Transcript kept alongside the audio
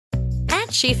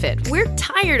SheFit, we're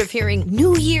tired of hearing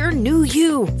new year, new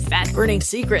you, fat-burning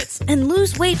secrets, and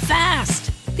lose weight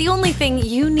fast. The only thing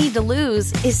you need to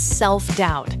lose is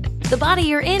self-doubt. The body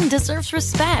you're in deserves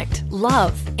respect,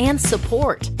 love, and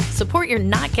support. Support you're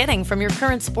not getting from your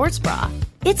current sports bra.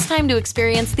 It's time to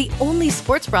experience the only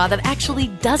sports bra that actually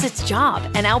does its job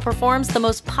and outperforms the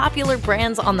most popular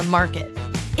brands on the market.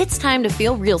 It's time to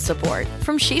feel real support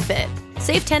from SheFit.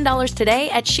 Save $10 today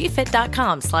at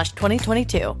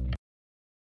shefit.com/2022.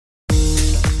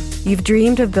 You've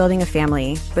dreamed of building a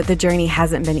family, but the journey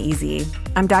hasn't been easy.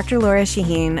 I'm Dr. Laura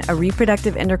Shaheen, a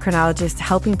reproductive endocrinologist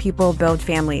helping people build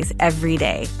families every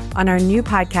day. On our new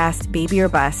podcast, Baby or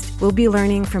Bust, we'll be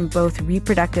learning from both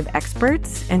reproductive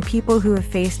experts and people who have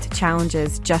faced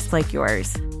challenges just like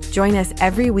yours. Join us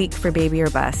every week for Baby or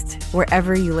Bust,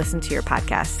 wherever you listen to your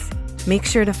podcasts. Make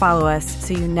sure to follow us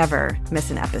so you never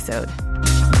miss an episode.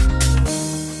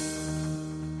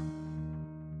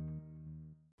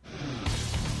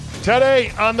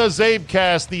 Today on the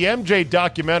CzabeCast, the MJ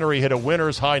documentary hit a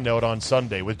winner's high note on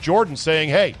Sunday, with Jordan saying,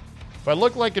 hey, if I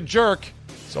look like a jerk,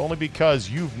 it's only because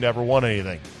you've never won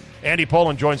anything. Andy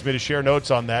Poland joins me to share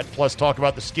notes on that, plus talk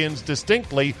about the Skins'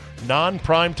 distinctly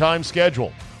non-primetime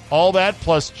schedule. All that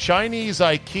plus Chinese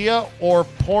IKEA or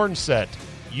porn set.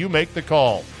 You make the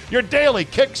call. Your daily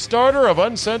Kickstarter of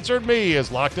Uncensored Me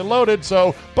is locked and loaded,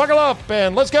 so buckle up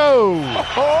and let's go! Here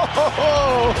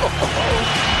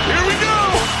we go!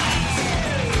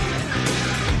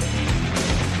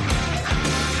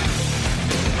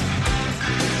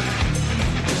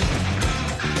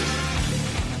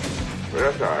 Well,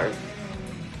 that's all right.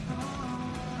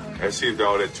 Let's see if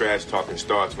all that trash talking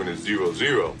starts when it's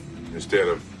 0-0 instead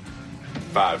of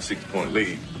 5-6 point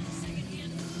lead.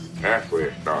 That's where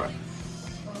it starts.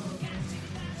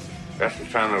 That's the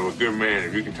sign of a good man.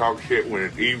 If you can talk shit when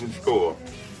it's even score,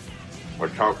 or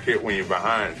talk shit when you're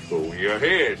behind score. When you're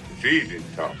ahead, it's easy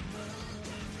to talk.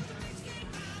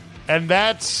 And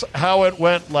that's how it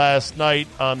went last night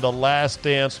on The Last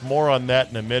Dance. More on that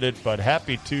in a minute, but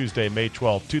happy Tuesday, May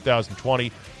 12th, 2020.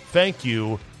 Thank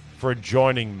you for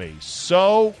joining me.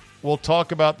 So we'll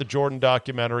talk about the Jordan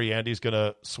documentary. Andy's going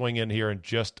to swing in here in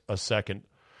just a second.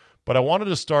 But I wanted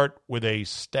to start with a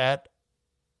stat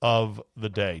of the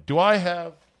day. Do I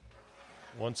have,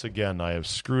 once again, I have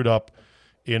screwed up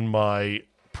in my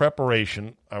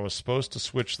preparation. I was supposed to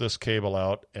switch this cable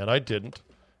out, and I didn't.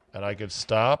 And I could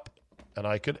stop, and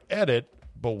I could edit,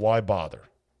 but why bother?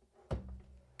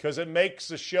 Because it makes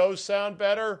the show sound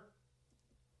better?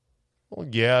 Well,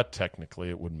 yeah, technically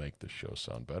it would make the show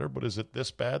sound better, but is it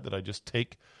this bad that I just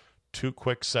take 2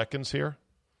 quick seconds here?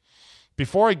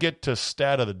 Before I get to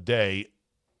stat of the day,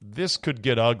 this could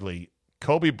get ugly.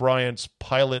 Kobe Bryant's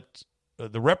pilot,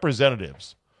 the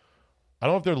representatives, I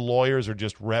don't know if they're lawyers or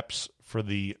just reps for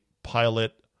the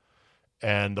pilot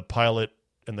and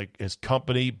his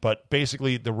company, but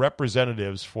basically the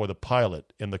representatives for the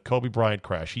pilot in the Kobe Bryant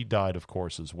crash, he died, of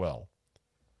course, as well,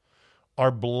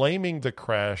 are blaming the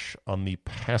crash on the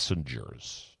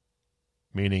passengers,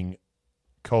 meaning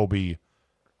Kobe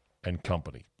and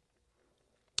company.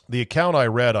 The account I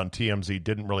read on TMZ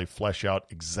didn't really flesh out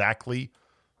exactly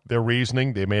their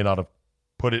reasoning. They may not have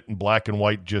put it in black and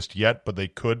white just yet, but they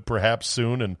could perhaps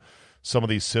soon in some of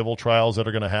these civil trials that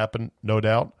are going to happen, no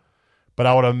doubt. But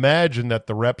I would imagine that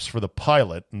the reps for the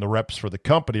pilot and the reps for the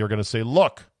company are going to say,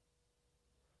 look,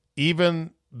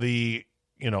 even the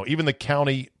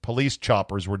county police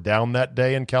choppers were down that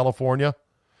day in California.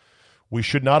 We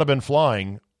should not have been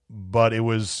flying, but it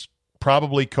was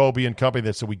probably Kobe and company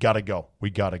that said, we got to go.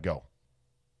 We got to go.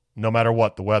 No matter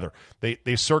what, the weather.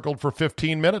 They circled for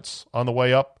 15 minutes on the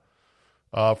way up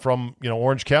from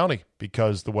Orange County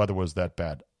because the weather was that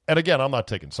bad. And again, I'm not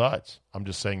taking sides. I'm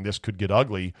just saying this could get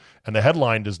ugly. And the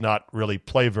headline does not really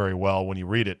play very well when you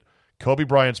read it. Kobe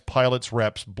Bryant's pilot's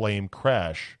reps blame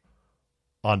crash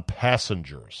on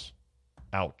passengers.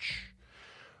 Ouch.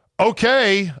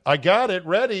 Okay, I got it.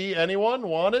 Ready? Anyone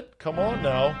want it? Come on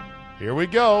now. Here we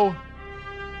go.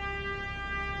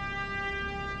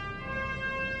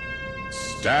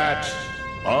 Stat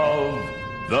of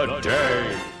the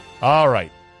day. All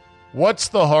right. What's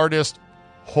the hardest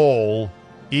hole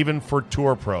even for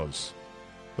tour pros?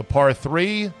 The par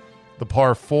 3, the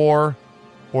par 4,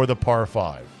 or the par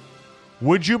 5?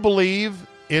 Would you believe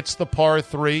it's the par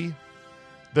 3?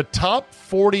 The top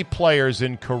 40 players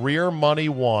in Career Money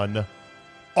 1,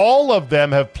 all of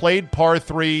them have played par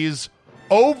 3s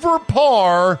over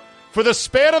par for the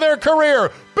span of their career.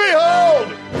 Behold,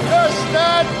 the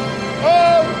stat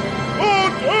of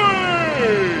the day.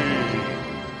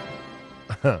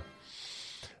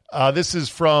 This is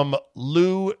from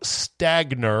Lou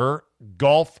Stagner,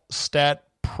 Golf Stat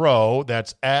Pro.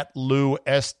 That's at Lou,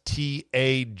 Stagner.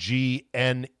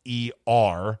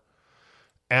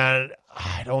 And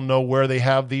I don't know where they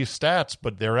have these stats,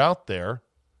 but they're out there.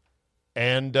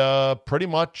 And pretty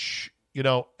much,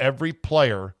 every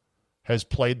player has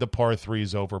played the par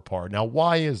threes over par. Now,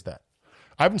 why is that?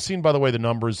 I haven't seen, by the way, the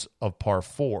numbers of par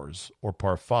fours or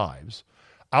par fives.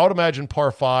 I would imagine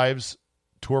par fives,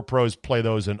 tour pros play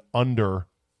those in under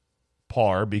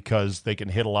par because they can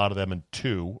hit a lot of them in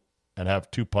two and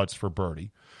have two putts for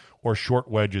birdie or short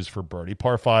wedges for birdie.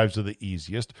 Par fives are the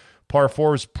easiest. Par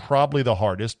fours probably the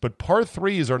hardest, but par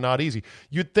threes are not easy.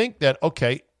 You'd think that,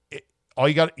 okay, all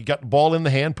you got the ball in the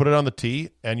hand, put it on the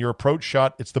tee, and your approach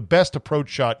shot, it's the best approach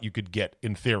shot you could get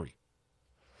in theory.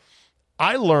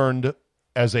 I learned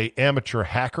as a amateur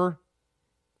hacker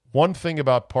one thing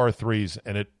about par threes,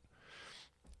 and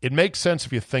it makes sense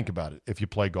if you think about it, if you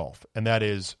play golf, and that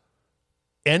is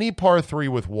any par three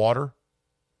with water,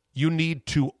 you need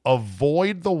to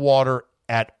avoid the water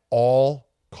at all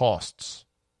costs.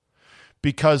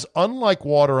 Because unlike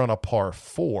water on a par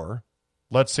four,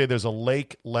 let's say there's a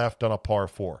lake left on a par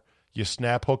four. You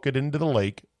snap hook it into the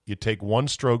lake. You take one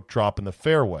stroke, drop in the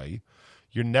fairway.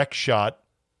 Your next shot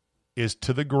is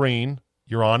to the green.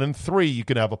 You're on in three. You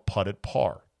can have a putt at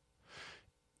par.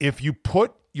 If you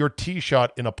put your tee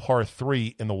shot in a par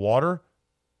three in the water,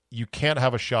 you can't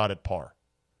have a shot at par.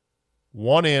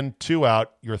 One in, two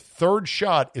out. Your third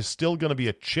shot is still going to be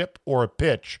a chip or a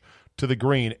pitch to the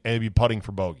green and be putting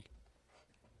for bogey.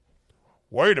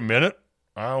 Wait a minute.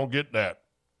 I don't get that.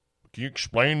 Can you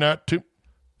explain that too?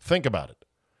 Think about it.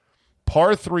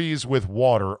 Par threes with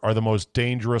water are the most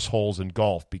dangerous holes in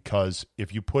golf because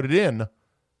if you put it in,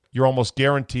 you're almost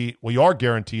guaranteed, you are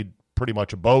guaranteed pretty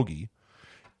much a bogey.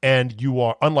 And you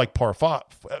are, unlike par five.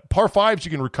 Par fives,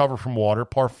 you can recover from water.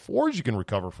 Par fours, you can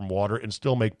recover from water and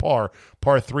still make par.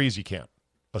 Par threes, you can't,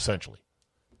 essentially.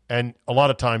 And a lot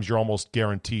of times, you're almost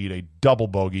guaranteed a double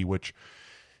bogey, which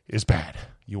is bad.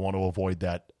 You want to avoid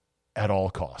that at all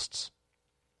costs.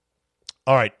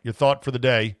 All right, your thought for the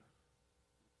day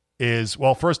is,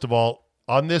 well, first of all,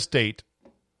 on this date,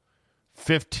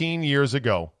 15 years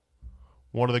ago,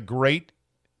 one of the great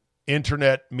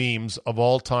internet memes of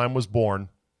all time was born.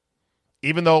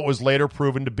 Even though it was later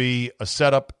proven to be a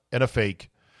setup and a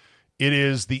fake, it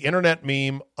is the internet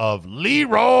meme of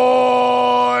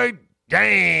Leroy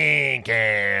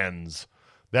Jenkins.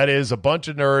 That is a bunch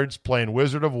of nerds playing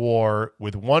Wizard of War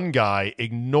with one guy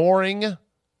ignoring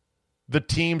the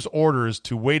team's orders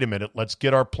to, wait a minute, let's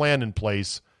get our plan in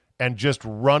place, and just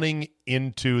running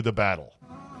into the battle.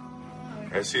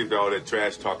 Let's see if all that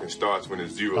trash talking starts when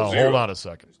it's 0-0. Hold on a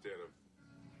second. Instead of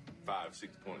 5-6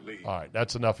 point lead. All right,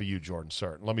 that's enough of you, Jordan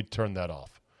Certain. Let me turn that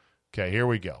off. Okay, here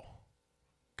we go.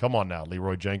 Come on now,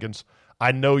 Leroy Jenkins.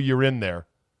 I know you're in there.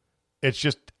 It's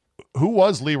just, who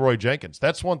was Leroy Jenkins?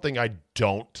 That's one thing I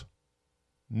don't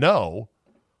know,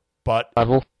 but...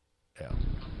 Level. Yeah.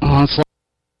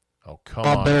 Oh, come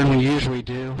on. better than we usually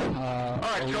do. All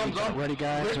right, thumbs up. Ready,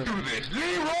 guys? Let's do this.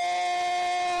 Leroy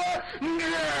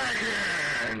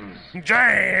Jenkins!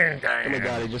 Jenkins! Oh, my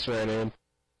God, he just ran in.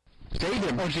 Save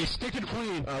him. Oh, gee, stick to the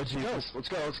plane. Oh, gee, let's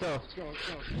go.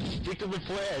 Stick to the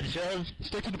pledge,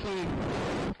 stick to the plane.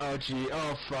 Oh, gee,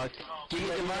 oh, fuck.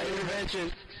 Get my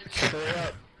intervention. Hurry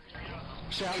up.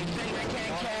 Shout. I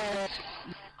can't catch.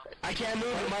 I can't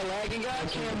move. Am I lagging, guys? I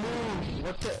can't move.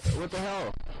 What the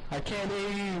hell? I can't hear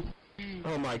you.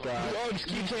 Oh, my God. Oh, just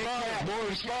keep saying that. More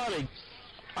responding.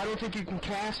 I don't think you can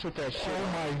cast with that shit. Oh,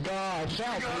 my God.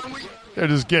 Shout. They're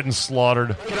just getting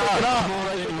slaughtered. Get up.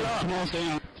 Come on,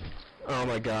 stay on. Oh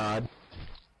my God.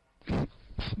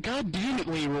 God damn it,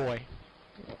 Leroy.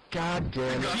 God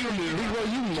damn it. Leroy,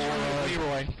 you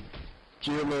moron.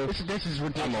 Leroy. This is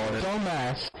ridiculous. Don't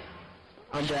mess.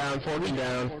 I'm down, forking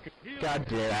down. God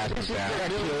damn it. I got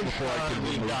killed before I could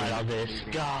move out of this.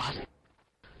 God.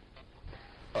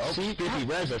 Oh, Spiffy,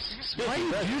 res us. Why do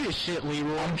you do this shit,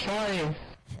 Leroy? I'm trying.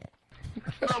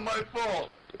 Not my fault.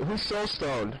 Who's soul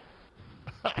stoned?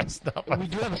 That's not my We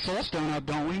do have a soul stone out,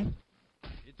 don't we?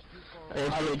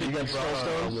 You got soul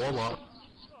stones?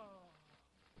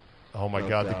 Oh, my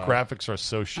God. The graphics are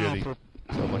so shitty.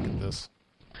 So look at this.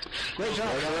 Great job.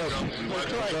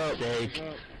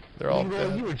 They're all Leroy,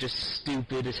 dead. you were just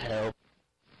stupid as hell.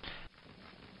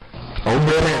 Oh,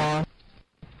 man.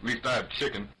 At least I have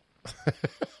chicken.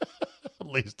 At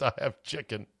least I have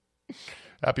chicken.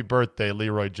 Happy birthday,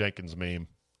 Leroy Jenkins meme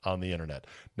on the internet.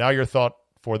 Now your thought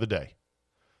for the day.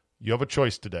 You have a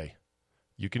choice today.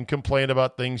 You can complain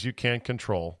about things you can't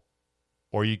control,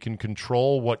 or you can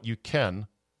control what you can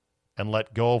and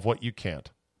let go of what you can't.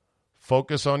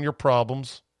 Focus on your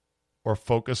problems or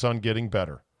focus on getting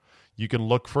better. You can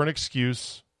look for an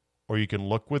excuse, or you can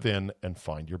look within and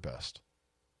find your best.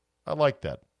 I like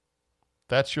that.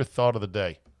 That's your thought of the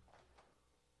day.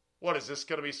 What, is this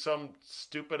going to be some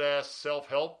stupid-ass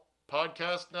self-help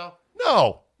podcast now?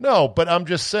 No, but I'm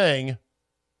just saying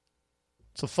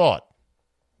it's a thought.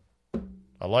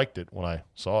 I liked it when I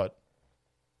saw it.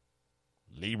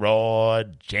 Leroy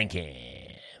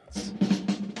Jenkins.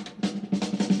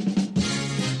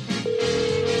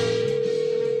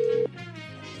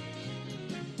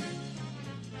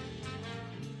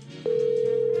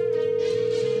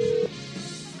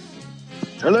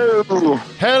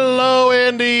 Hello,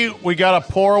 Andy. We got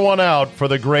to pour one out for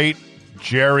the great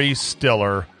Jerry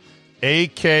Stiller,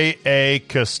 a.k.a.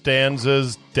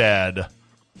 Costanza's dad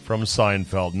from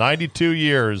Seinfeld. 92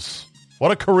 years.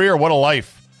 What a career. What a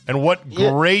life. And what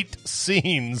great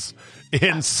scenes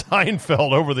in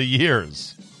Seinfeld over the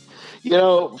years. You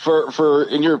know,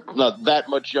 and you're not that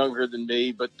much younger than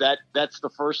me, but that's the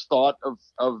first thought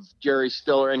of Jerry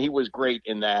Stiller, and he was great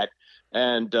in that.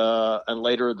 And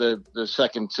later the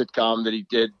second sitcom that he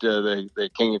did, the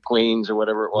King of Queens or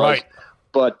whatever it was. Right.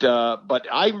 But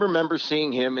I remember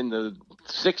seeing him in the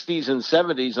 60s and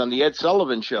 70s on the Ed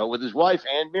Sullivan Show with his wife,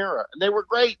 Ann Mira. And they were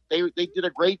great. They did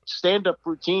a great stand-up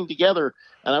routine together.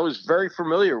 And I was very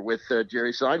familiar with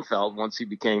Jerry Seinfeld once he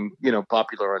became,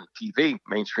 popular on TV,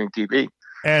 mainstream TV.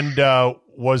 And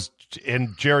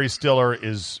Jerry Stiller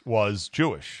was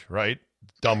Jewish, right?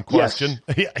 Dumb question.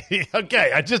 Yes.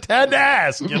 Okay, I just had to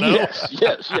ask,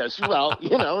 Yes. Well,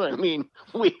 I mean,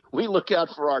 we look out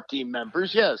for our team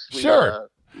members. Yes. Sure.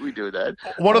 We do that.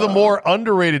 One of the more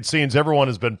underrated scenes everyone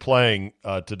has been playing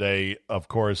today, of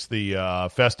course, the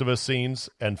Festivus scenes,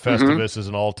 and Festivus is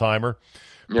an all-timer.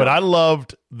 Yeah. But I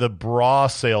loved the bra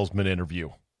salesman interview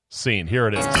scene. Here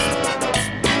it is.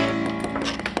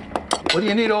 What do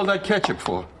you need all that ketchup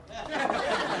for?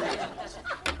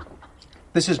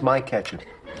 This is my ketchup.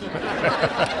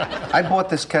 I bought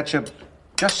this ketchup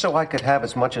just so I could have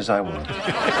as much as I want.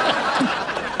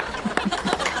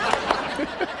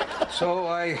 So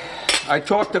I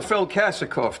talked to Phil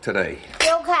Kasikoff today.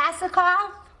 Phil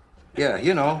Kasikoff? Yeah,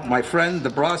 my friend, the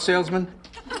bra salesman.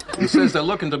 He says they're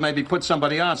looking to maybe put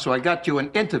somebody on, so I got you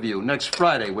an interview next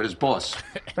Friday with his boss.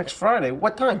 Next Friday?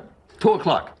 What time?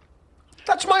 2:00.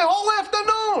 That's my whole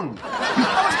afternoon!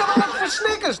 I was going to look for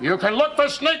sneakers. You can look for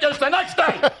sneakers the next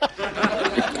day!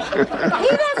 He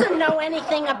doesn't know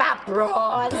anything about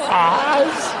bras.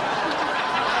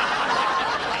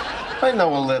 I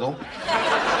know a little.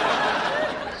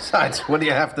 Besides, what do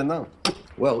you have to know?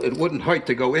 Well, it wouldn't hurt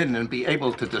to go in and be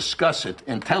able to discuss it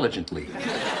intelligently.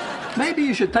 Maybe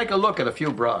you should take a look at a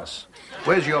few bras.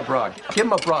 Where's your bra? Give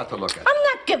him a bra to look at. I'm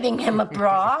not giving him a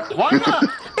bra. Why not?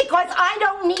 Because I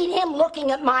don't need him looking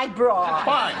at my bra.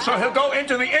 Fine, so he'll go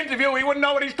into the interview, he wouldn't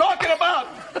know what he's talking about.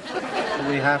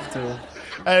 We have to.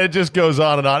 And it just goes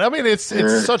on and on. I mean, it's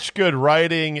such good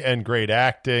writing and great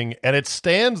acting, and it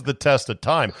stands the test of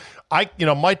time.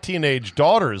 My teenage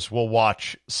daughters will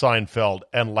watch Seinfeld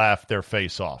and laugh their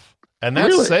face off. And that's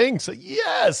really? Saying so.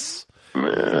 Yes.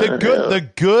 The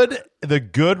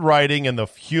good writing and the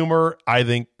humor, I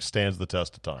think, stands the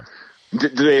test of time. Do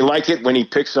they like it when he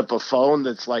picks up a phone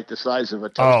that's like the size of a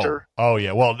toaster? Oh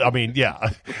yeah. Well, I mean, yeah.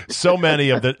 So much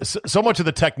of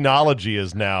the technology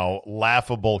is now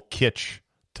laughable kitsch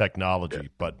technology.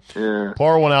 But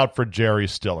pour one out for Jerry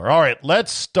Stiller. All right,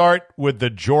 let's start with the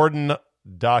Jordan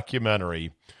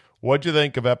documentary. What'd you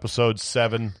think of episodes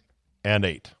 7 and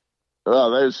 8?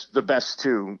 Well, those the best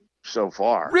two so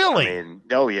far. Really? I mean,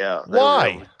 oh yeah.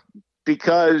 Why?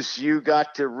 Because you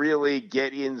got to really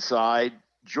get inside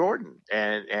Jordan,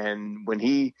 and when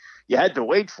you had to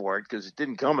wait for it because it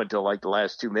didn't come until like the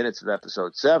last 2 minutes of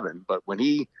episode 7. But when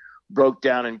he broke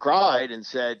down and cried and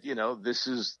said, this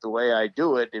is the way I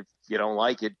do it. If you don't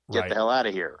like it, get the hell out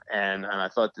of here. And I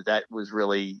thought that was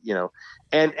really,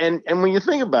 and when you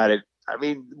think about it, I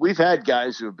mean, we've had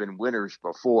guys who have been winners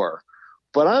before,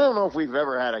 but I don't know if we've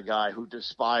ever had a guy who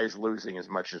despised losing as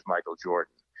much as Michael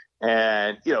Jordan.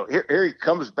 And, here he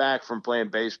comes back from playing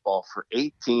baseball for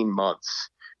 18 months.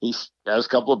 He has a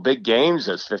couple of big games,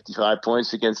 has 55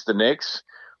 points against the Knicks.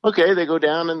 Okay, they go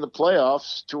down in the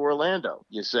playoffs to Orlando.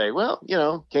 You say, well,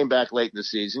 came back late in the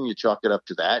season. You chalk it up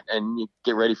to that, and you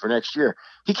get ready for next year.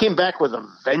 He came back with a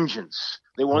vengeance.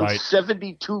 They won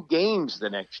 72 games the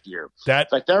next year. In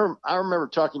fact, I remember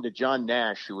talking to John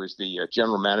Nash, who was the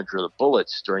general manager of the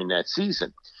Bullets during that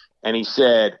season, and he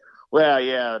said, well,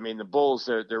 yeah, I mean, the Bulls,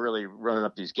 they're really running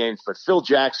up these games, but Phil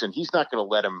Jackson, he's not going to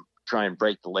let him try and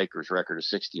break the Lakers record of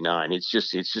 69. It's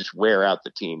just wear out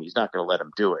the team. He's not going to let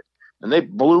him do it. And they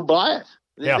blew by it.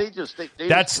 They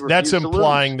that's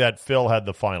implying that Phil had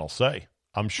the final say.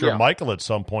 I'm sure Michael at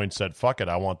some point said, fuck it,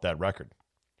 I want that record.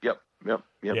 Yep.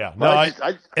 Yeah. Well,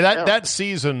 That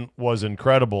season was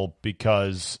incredible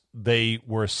because they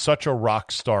were such a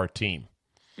rock star team.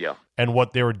 Yeah. And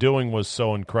what they were doing was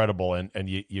so incredible, and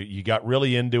you got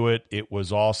really into it. It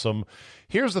was awesome.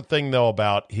 Here's the thing, though,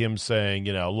 about him saying,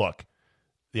 look,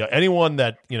 anyone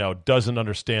that, doesn't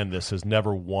understand this has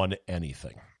never won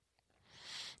anything.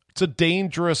 It's a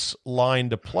dangerous line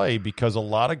to play because a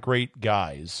lot of great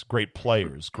guys, great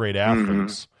players, great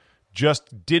athletes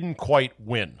just didn't quite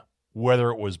win,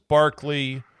 whether it was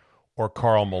Barkley or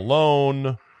Karl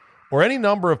Malone or any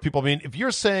number of people. I mean, if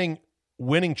you're saying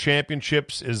winning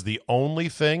championships is the only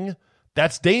thing,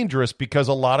 that's dangerous because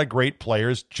a lot of great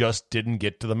players just didn't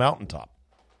get to the mountaintop.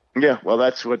 Yeah, well,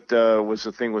 that's what was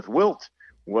the thing with Wilt,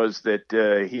 was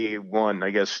that he won, I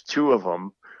guess, 2 of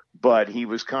them, but he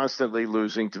was constantly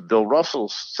losing to Bill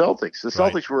Russell's Celtics. The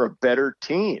Celtics were a better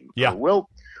team. Yeah. Wilt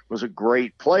was a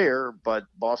great player, but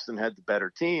Boston had the better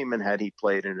team, and had he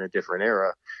played in a different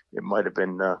era, it might have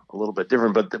been a little bit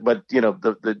different. But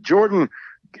the Jordan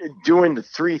doing the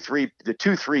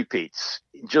 2-3-peats,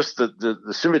 just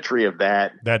the symmetry of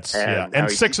that. That's and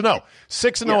 6-0,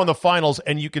 6-0 in the finals,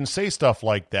 and you can say stuff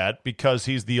like that because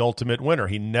he's the ultimate winner.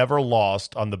 He never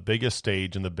lost on the biggest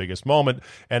stage in the biggest moment,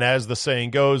 and as the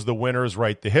saying goes, the winners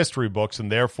write the history books,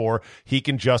 and therefore he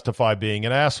can justify being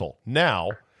an asshole.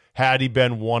 Now, had he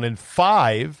been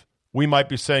 1-5, we might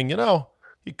be saying,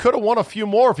 he could have won a few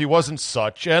more if he wasn't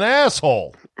such an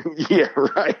asshole. Yeah,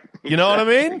 right. You know what I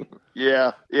mean?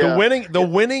 Yeah. The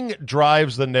winning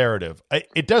drives the narrative.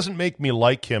 It doesn't make me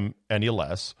like him any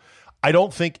less. I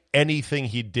don't think anything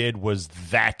he did was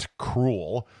that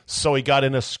cruel. So he got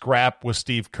in a scrap with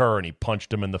Steve Kerr and he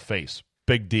punched him in the face.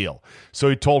 Big deal. So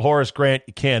he told Horace Grant,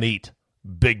 you can't eat.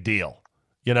 Big deal.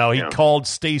 He called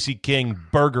Stacey King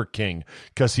Burger King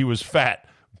because he was fat.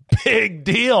 Big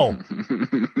deal.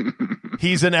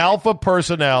 He's an alpha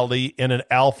personality in an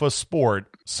alpha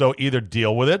sport, so either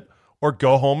deal with it or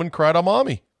go home and cry to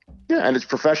mommy. Yeah, and it's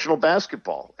professional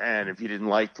basketball. And if you didn't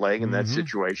like playing in that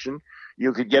situation,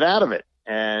 you could get out of it.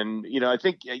 And, I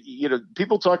think,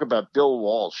 people talk about Bill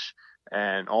Walsh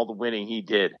and all the winning he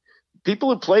did.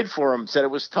 People who played for him said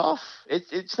it was tough.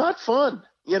 It's not fun.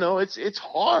 It's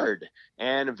hard.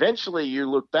 And eventually you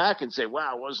look back and say,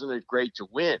 wow, wasn't it great to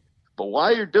win? But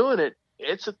while you're doing it,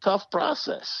 it's a tough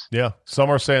process. Yeah. Some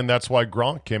are saying that's why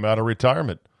Gronk came out of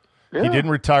retirement. Yeah. He didn't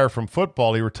retire from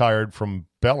football. He retired from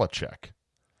Belichick.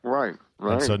 Right.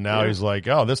 And so now he's like,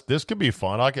 oh, this could be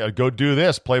fun. I could go do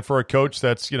this, play for a coach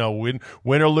that's, win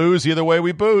or lose, either way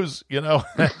we booze,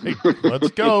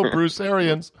 Let's go, Bruce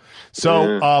Arians.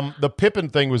 So the Pippen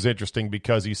thing was interesting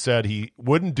because he said he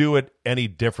wouldn't do it any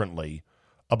differently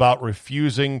about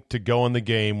refusing to go in the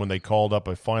game when they called up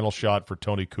a final shot for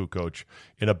Tony Kukoc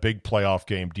in a big playoff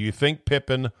game. Do you think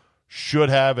Pippen should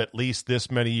have, at least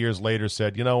this many years later,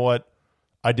 said, you know what,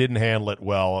 I didn't handle it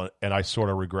well, and I sort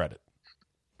of regret it?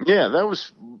 Yeah, that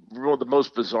was the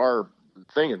most bizarre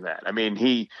thing in that. I mean,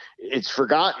 it's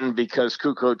forgotten because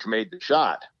Kukoc made the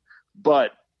shot,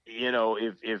 but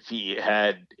if he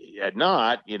had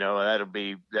not,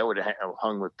 that would have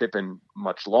hung with Pippen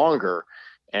much longer.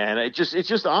 And it's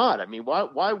just odd. I mean,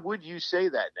 why would you say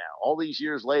that now? All these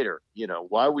years later,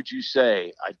 why would you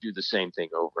say I do the same thing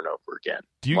over and over again?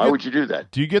 Why would you do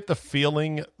that? Do you get the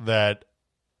feeling that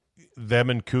them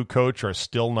and Kukoc are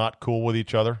still not cool with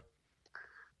each other?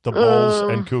 The Bulls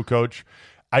and Kukoc.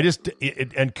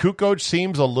 And Kukoc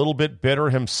seems a little bit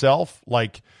bitter himself.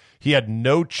 Like he had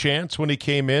no chance when he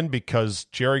came in because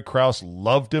Jerry Krause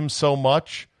loved him so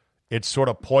much. It sort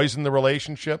of poisoned the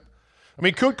relationship. I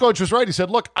mean, Kukoc was right. He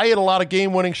said, look, I hit a lot of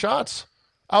game-winning shots.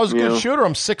 I was a good shooter.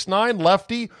 I'm 6'9",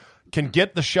 lefty, can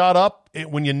get the shot up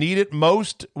when you need it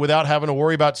most without having to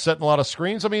worry about setting a lot of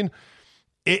screens. I mean,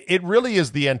 it really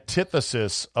is the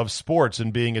antithesis of sports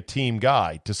and being a team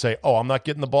guy to say, oh, I'm not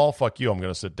getting the ball, fuck you, I'm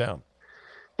going to sit down.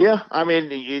 Yeah, I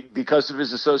mean, because of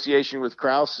his association with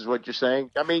Krause is what you're saying?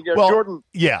 I mean, Jordan...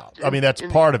 Yeah, I mean, that's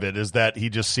part of it, is that he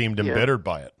just seemed embittered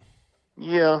by it.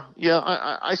 Yeah,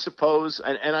 I suppose,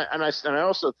 and I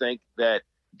also think that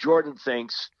Jordan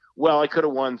thinks, well, I could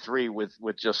have won 3 with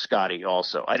just Scotty.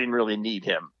 Also, I didn't really need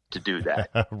him to do that.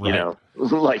 Right.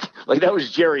 Like that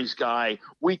was Jerry's guy.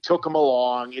 We took him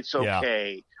along. It's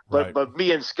okay. Yeah, but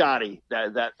me and Scotty,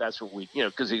 that's what we,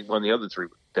 because he won the other 3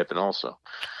 with Pippen also.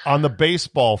 On the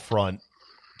baseball front,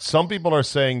 some people are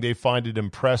saying they find it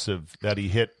impressive that he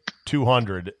hit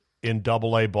 200 in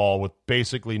Double-A ball with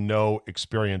basically no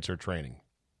experience or training.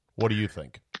 What do you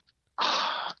think?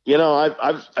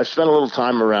 I've spent a little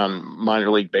time around minor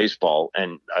league baseball,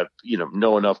 and I've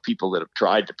know enough people that have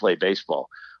tried to play baseball.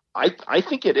 I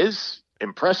think it is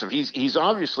impressive. He's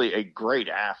obviously a great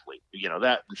athlete.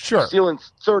 That sure. Stealing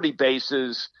 30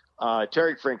 bases.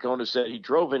 Terry Francona said he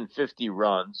drove in 50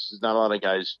 runs. There's not a lot of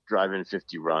guys drive in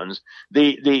 50 runs.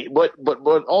 But what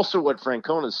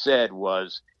Francona said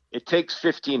was it takes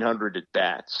 1,500 at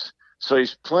bats. So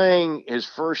he's playing his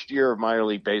first year of minor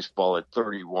league baseball at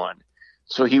 31.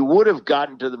 So he would have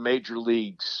gotten to the major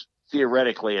leagues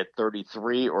theoretically at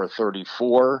 33 or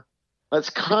 34. That's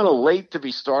kind of late to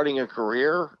be starting a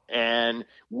career. And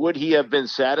would he have been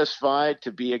satisfied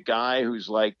to be a guy who's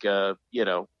like, a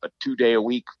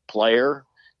 2-day-a-week player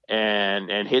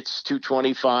and hits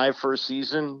 225 for a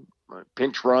season,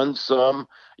 pinch runs some?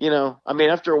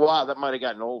 After a while, that might have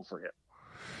gotten old for him.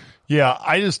 Yeah,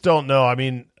 I just don't know. I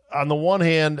mean, on the one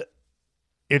hand,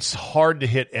 it's hard to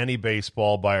hit any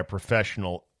baseball by a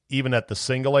professional, even at the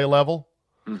single-A level.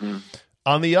 Mm-hmm.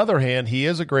 On the other hand, he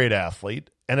is a great athlete.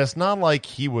 And it's not like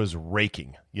he was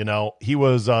raking, He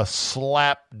was a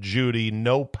slap Judy,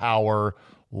 no power,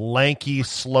 lanky,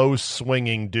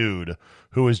 slow-swinging dude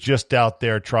who was just out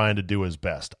there trying to do his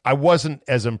best. I wasn't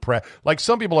as impressed. Like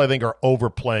some people, I think, are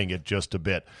overplaying it just a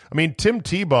bit. I mean, Tim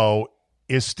Tebow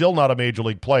is still not a major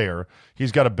league player.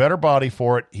 He's got a better body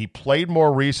for it. He played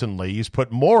more recently. He's put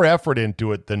more effort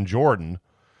into it than Jordan.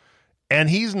 And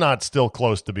he's not still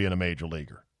close to being a major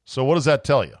leaguer. So what does that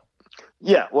tell you?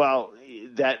 Yeah, well,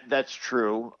 that's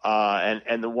true.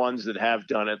 And the ones that have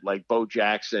done it, like Bo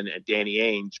Jackson and Danny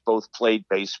Ainge, both played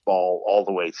baseball all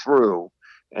the way through,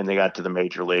 and they got to the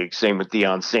major league. Same with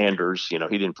Deion Sanders. He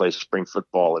didn't play spring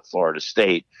football at Florida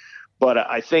State. But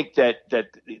I think that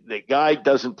the guy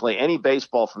doesn't play any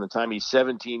baseball from the time he's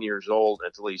 17 years old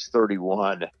until he's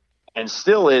 31, and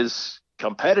still is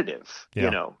competitive.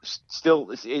 Yeah. Still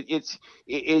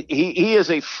he is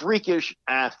a freakish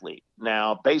athlete.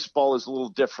 Now baseball is a little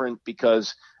different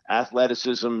because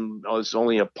athleticism is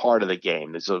only a part of the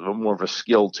game. There's more of a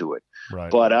skill to it.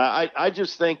 Right. But I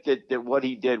just think that what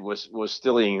he did was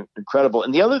still incredible.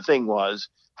 And the other thing was,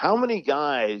 how many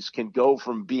guys can go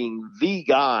from being the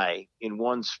guy in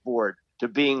one sport to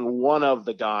being one of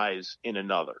the guys in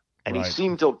another? And right. He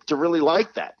seemed to really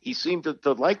like that. He seemed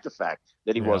to like the fact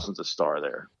that he wasn't the star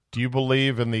there. Do you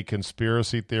believe in the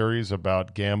conspiracy theories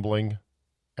about gambling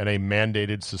and a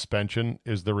mandated suspension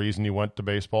is the reason you went to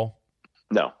baseball?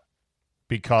 No.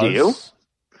 Because? Do you?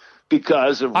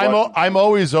 Because of what? I'm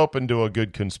always open to a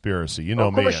good conspiracy. You know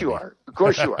me. Of course you are. Of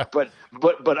course you are. But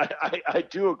I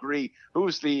do agree.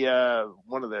 Who's the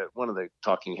one of the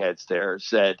talking heads there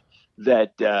said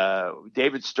that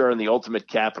David Stern, the ultimate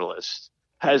capitalist,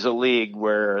 has a league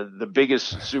where the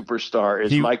biggest superstar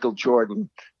is Michael Jordan,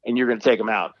 and you're going to take him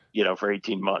out, for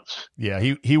 18 months. Yeah,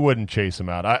 he wouldn't chase him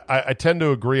out. I tend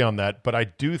to agree on that, but I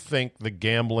do think the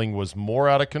gambling was more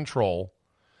out of control,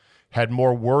 had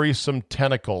more worrisome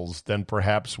tentacles than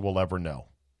perhaps we'll ever know.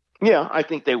 Yeah, I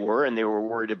think they were, and they were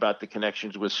worried about the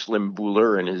connections with Slim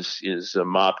Buller and his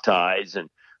mob ties and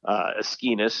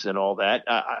Esquinas and all that.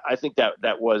 I think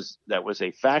that was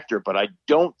a factor, but I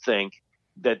don't think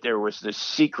that there was this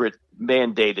secret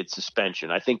mandated suspension.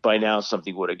 I think by now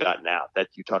something would have gotten out. That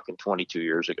you're talking 22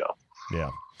 years ago.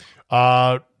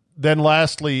 Yeah. Then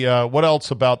lastly, what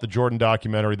else about the Jordan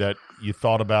documentary that you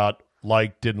thought about,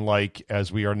 liked, didn't like,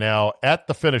 as we are now at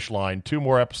the finish line? 2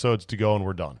 more episodes to go and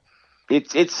we're done.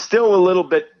 It's still a little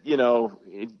bit,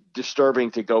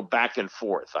 disturbing to go back and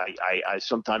forth. I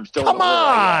sometimes don't. Come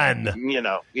on,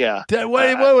 yeah.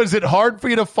 What was it hard for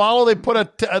you to follow? They put a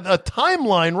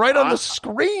timeline right on the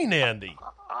screen, Andy.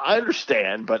 I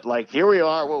understand, but here we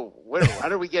are. Well, how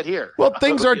did we get here? Well,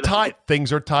 things are tied.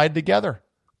 Things are tied together.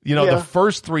 The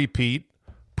first three-peat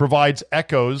provides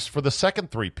echoes for the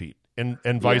second three-peat,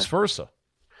 and vice versa.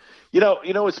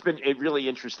 What's been really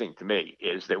interesting to me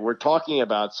is that we're talking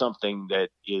about something that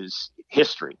is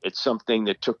history. It's something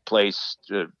that took place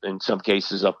in some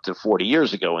cases up to 40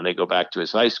 years ago when they go back to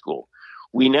his high school.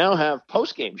 We now have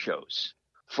post-game shows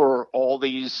for all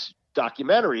these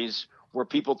documentaries where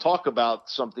people talk about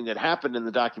something that happened in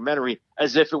the documentary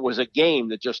as if it was a game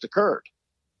that just occurred.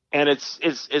 And it's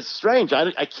strange.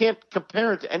 I can't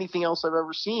compare it to anything else I've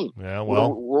ever seen. Yeah,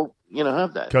 well, we'll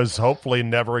have that, because hopefully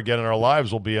never again in our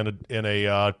lives will be in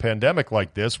a pandemic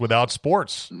like this without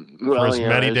sports for as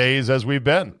many days as we've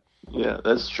been. Yeah,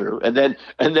 that's true. And then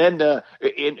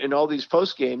in all these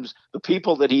post games, the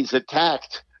people that he's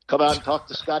attacked come out and talk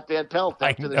to Scott Van Pelt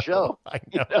after the show. I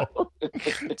know.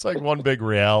 It's like one big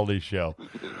reality show.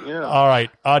 Yeah. All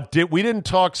right. We didn't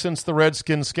talk since the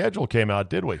Redskins schedule came out,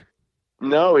 did we?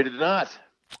 No, we did not.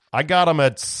 I got them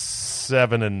at 6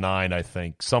 7 and 9, I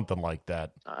think, something like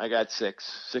that. I got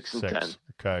 6 and 10.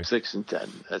 Okay, 6 and 10.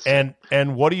 That's and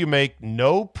what do you make?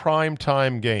 No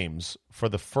primetime games for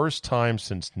the first time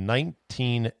since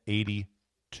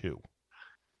 1982.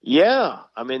 Yeah,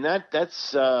 I mean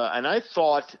that's and I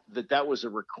thought that was a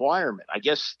requirement. I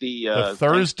guess the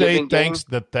Thursday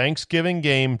the Thanksgiving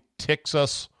game takes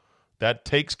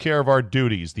care of our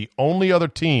duties. The only other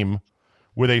team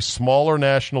with a smaller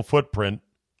national footprint,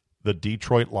 the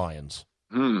Detroit Lions.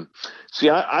 See,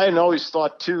 I had always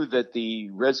thought too that the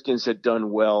Redskins had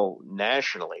done well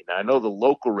nationally. Now I know the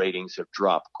local ratings have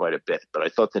dropped quite a bit, but I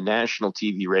thought the national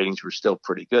TV ratings were still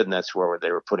pretty good, and that's where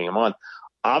they were putting them on.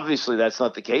 Obviously, that's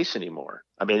not the case anymore.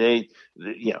 I mean,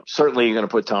 certainly you're going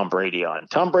to put Tom Brady on.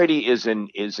 Tom Brady is in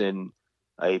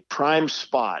a prime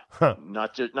spot,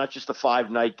 not just the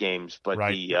 5 night games, but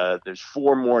there's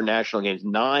 4 more national games,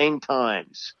 9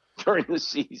 times during the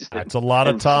season. That's a lot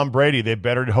of Tom Brady. They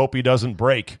better hope he doesn't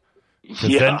break.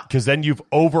 Because then you've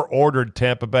over-ordered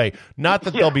Tampa Bay. Not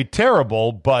that they'll be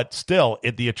terrible, but still,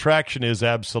 the attraction is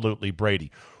absolutely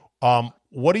Brady.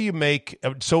 What do you make?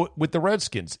 So with the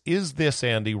Redskins, is this,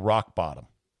 Andy, rock bottom?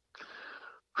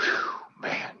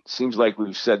 Man, seems like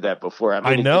we've said that before. I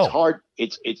mean, know. It's hard.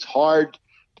 It's hard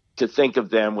to think of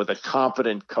them with a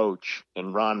competent coach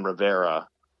in Ron Rivera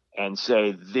and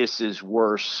say this is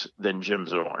worse than Jim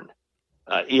Zorn.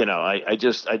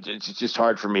 It's just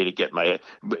hard for me to get my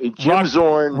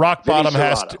Zorn. Rock bottom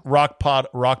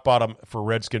for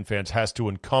Redskin fans has to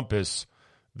encompass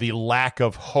the lack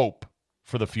of hope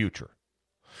for the future.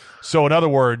 So, in other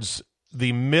words,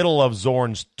 the middle of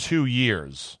Zorn's 2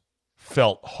 years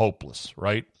felt hopeless,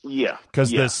 right? Yeah. Because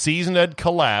the season had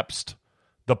collapsed,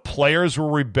 the players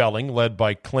were rebelling, led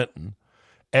by Clinton,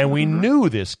 and we knew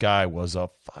this guy was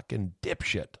a fucking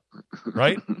dipshit,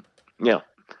 right? Yeah.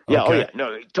 Yeah. Okay. Oh, yeah.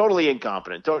 No, totally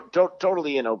incompetent.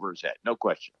 Totally in over his head. No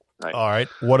question. Right. All right.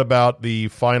 What about the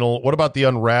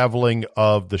unraveling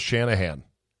of the Shanahan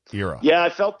era? Yeah, I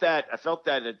felt that at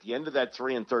the end of that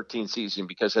 3-13 season,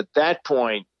 because at that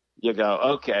point you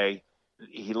go, okay,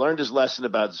 he learned his lesson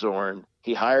about Zorn.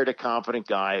 He hired a competent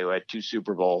guy who had 2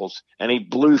 Super Bowls, and he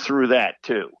blew through that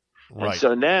too. Right. And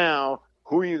so now,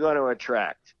 who are you going to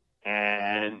attract?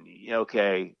 And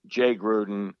okay, Jay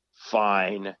Gruden,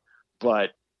 fine,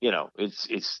 but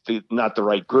it's not the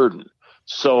right Gruden.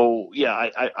 So yeah,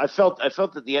 I felt at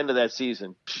the end of that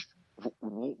season,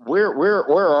 where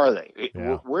are they?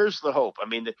 Yeah. Where's the hope? I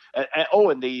mean,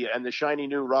 and the shiny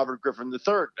new Robert Griffin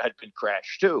III had been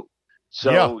crashed too.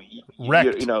 So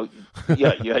wrecked. You had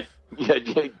the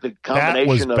combination. That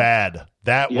was of bad.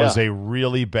 That was a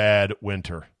really bad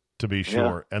winter, to be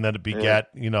sure. And then it begat,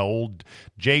 old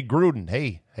Jay Gruden.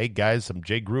 Hey guys, I'm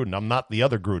Jay Gruden. I'm not the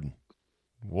other Gruden.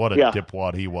 What a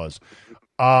dipwad he was.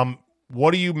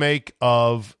 What do you make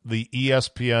of the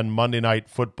ESPN Monday Night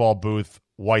Football booth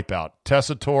wipeout?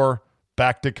 Tessitore,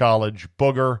 back to college.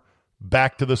 Booger,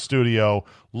 back to the studio.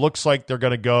 Looks like they're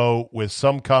going to go with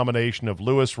some combination of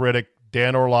Louis Riddick,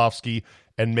 Dan Orlovsky,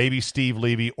 and maybe Steve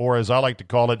Levy, or as I like to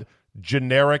call it,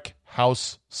 generic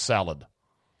house salad.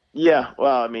 Yeah,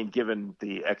 well, I mean, given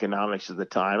the economics of the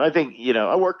time, I think,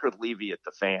 I worked with Levy at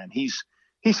the Fan. He's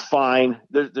fine.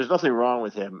 There's nothing wrong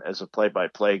with him as a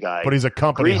play-by-play guy. But he's a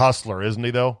company hustler, isn't he,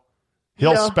 though?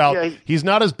 He'll spout. Yeah, he's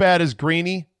not as bad as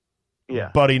Greeny,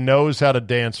 but he knows how to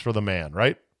dance for the man,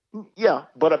 right? Yeah,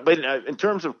 but in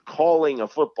terms of calling a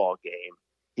football game,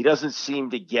 he doesn't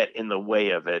seem to get in the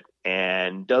way of it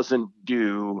and doesn't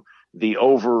do the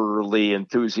overly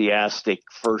enthusiastic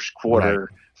first quarter,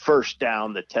 first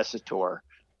down that Tessitore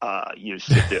used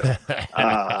to do.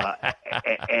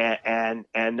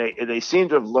 And they seem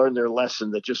to have learned their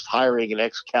lesson that just hiring an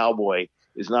ex-Cowboy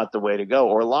is not the way to go.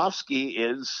 Orlovsky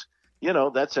is,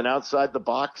 that's an outside the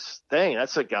box thing.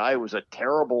 That's a guy who was a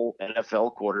terrible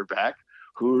NFL quarterback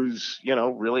who's,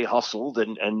 really hustled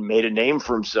and made a name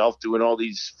for himself doing all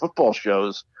these football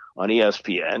shows on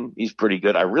ESPN. He's pretty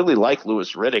good. I really like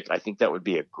Louis Riddick. I think that would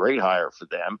be a great hire for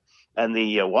them. And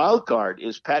the wild card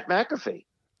is Pat McAfee.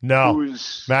 No,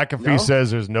 McAfee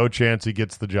says there's no chance he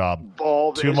gets the job.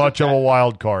 Too much of a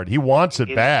wild card. He wants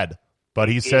it bad, but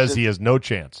he says he has no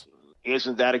chance.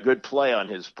 Isn't that a good play on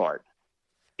his part?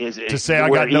 To say I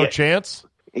got no chance?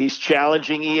 He's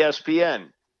challenging ESPN,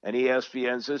 and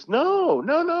ESPN says,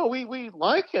 no, we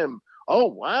like him. Oh,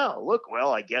 wow, look,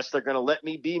 well, I guess they're going to let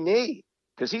me be me.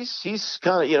 Because he's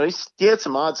kind of, he had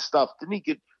some odd stuff. Didn't he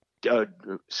get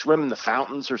swim in the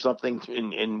fountains or something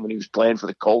in when he was playing for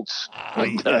the Colts?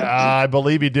 I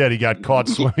believe he did. He got caught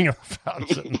swimming in the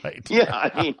fountains at night. Yeah,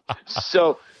 I mean,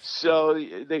 so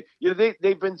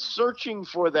they've been searching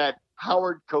for that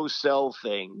Howard Cosell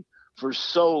thing for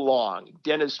so long.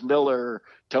 Dennis Miller,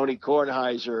 Tony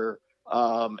Kornheiser.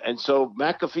 And so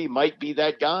McAfee might be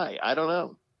that guy. I don't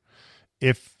know.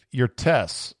 If you're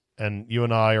Tess, and you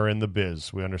and I are in the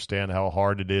biz, we understand how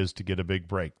hard it is to get a big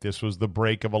break. This was the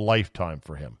break of a lifetime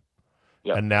for him.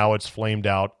 Yep. And now it's flamed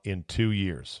out in 2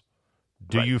 years.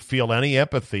 Do you feel any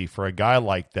empathy for a guy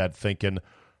like that, thinking,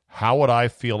 how would I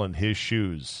feel in his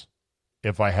shoes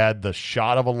if I had the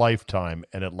shot of a lifetime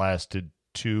and it lasted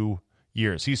 2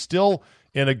 years? He's still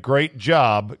in a great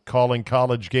job calling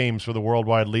college games for the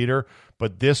worldwide leader,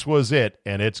 but this was it,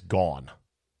 and it's gone.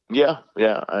 Yeah.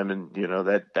 I mean,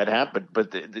 that happened,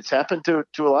 but it's happened to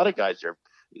a lot of guys there.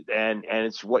 And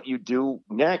it's what you do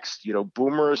next.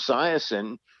 Boomer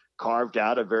Esiason carved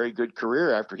out a very good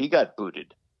career after he got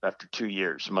booted after 2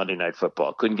 years, Monday Night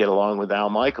Football. Couldn't get along with Al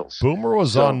Michaels. Boomer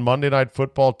was on Monday Night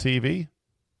Football TV?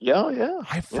 Yeah.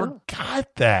 I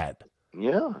forgot that.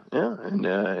 Yeah. And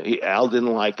Al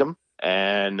didn't like him.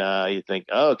 And you think,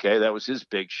 oh, okay, that was his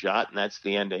big shot, and that's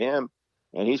the end of him.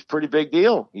 And he's a pretty big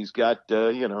deal. He's got,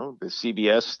 the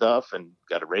CBS stuff and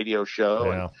got a radio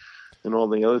show and all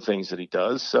the other things that he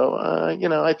does. So,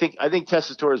 I think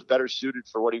Tessitore is better suited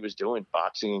for what he was doing,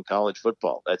 boxing and college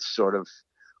football. That's sort of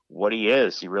what he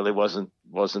is. He really wasn't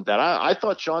that. I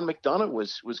thought Sean McDonough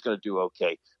was going to do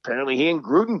okay. Apparently he and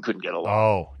Gruden couldn't get along.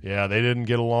 Oh, yeah, they didn't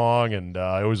get along, and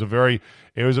it was a very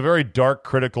dark,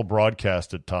 critical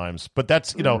broadcast at times. But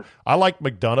that's, I like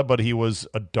McDonough, but he was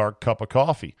a dark cup of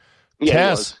coffee.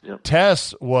 Yeah,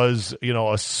 Tess was,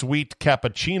 a sweet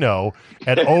cappuccino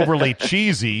and overly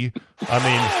cheesy. I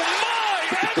mean,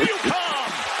 After you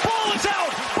come, ball is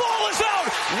out.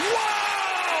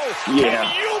 Wow! Yeah.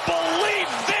 Can you believe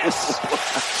this?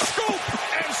 Scoop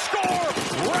and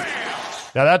score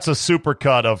Rams. Now, that's a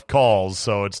supercut of calls,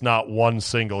 so it's not one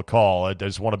single call. I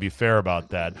just want to be fair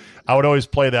about that. I would always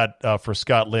play that for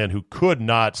Scott Lynn, who could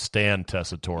not stand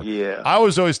Tessitore. Yeah. I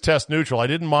was always Tess neutral. I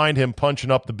didn't mind him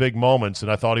punching up the big moments, and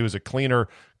I thought he was a cleaner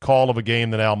call of a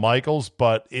game than Al Michaels,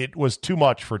 but it was too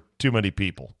much for too many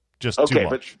people. Just too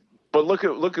much. But look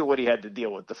at what he had to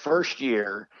deal with. The first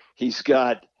year, he's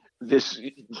got this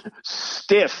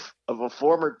stiff of a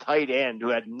former tight end who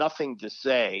had nothing to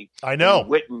say. I know.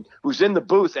 Witten, who's in the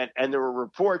booth, and there were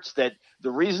reports that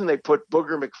the reason they put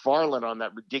Booger McFarland on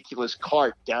that ridiculous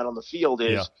cart down on the field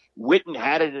is Witten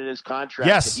had it in his contract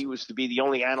that he was to be the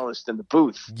only analyst in the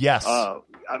booth. Yes. I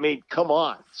mean, come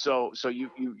on. So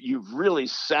you've really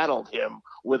saddled him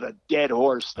with a dead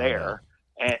horse there.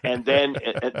 And then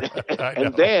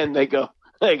they go,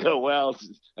 well,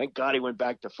 thank God he went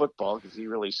back to football because he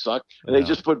really sucked. And they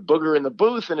just put Booger in the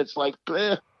booth, and it's like,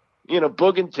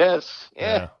 Boog and Tess.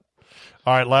 Yeah.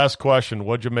 All right, last question.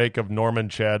 What'd you make of Norman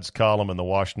Chad's column in the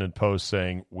Washington Post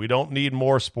saying, we don't need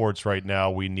more sports right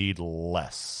now, we need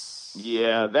less?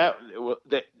 Yeah,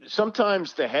 that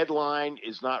sometimes the headline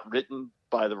is not written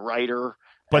by the writer.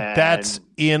 But that's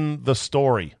in the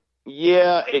story.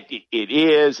 Yeah, it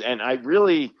is. And I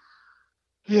really,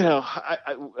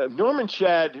 Norman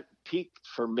Chad peaked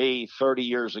for me 30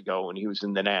 years ago when he was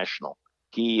in the National.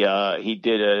 He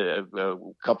did a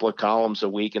couple of columns a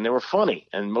week, and they were funny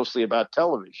and mostly about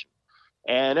television.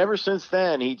 And ever since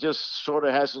then, he just sort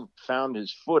of hasn't found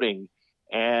his footing.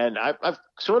 And I've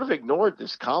sort of ignored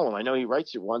this column. I know he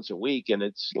writes it once a week, and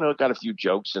it's got a few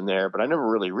jokes in there, but I never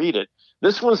really read it.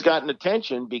 This one's gotten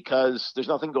attention because there's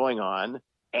nothing going on.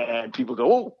 And people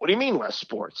go, oh, what do you mean less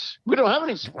sports? We don't have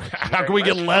any sports. How can we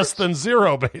get less than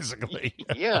zero, basically?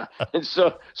 Yeah. And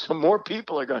so more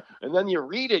people are going, and then you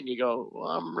read it and you go, well,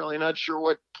 I'm really not sure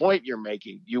what point you're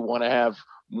making. You want to have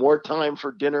more time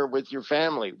for dinner with your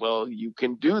family. Well, you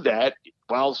can do that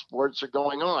while sports are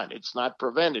going on. It's not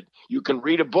prevented. You can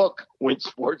read a book when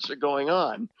sports are going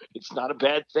on. It's not a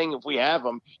bad thing if we have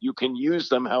them. You can use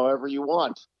them however you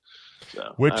want.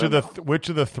 So, which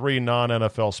of the three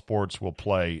non-NFL sports will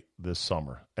play this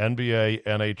summer? NBA,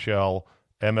 NHL,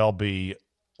 MLB,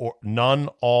 or none,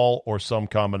 all, or some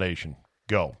combination?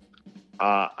 Go.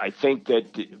 I think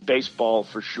that baseball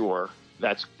for sure.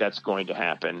 That's going to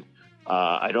happen.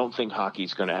 I don't think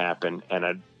hockey's going to happen, and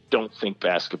I don't think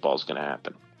basketball's going to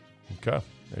happen. Okay,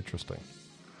 interesting.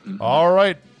 Mm-hmm. All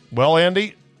right. Well,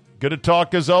 Andy, good to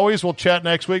talk as always. We'll chat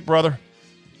next week, brother.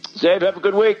 Zabe, have a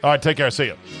good week. All right, take care. See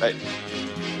you. Bye.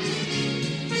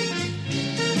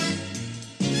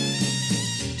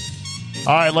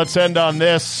 All right, let's end on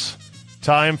this.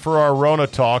 Time for our Rona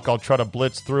talk. I'll try to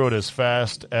blitz through it as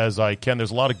fast as I can.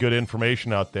 There's a lot of good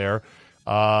information out there.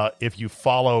 If you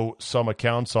follow some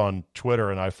accounts on Twitter,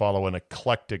 and I follow an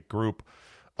eclectic group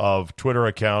of Twitter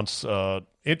accounts,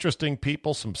 interesting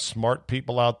people, some smart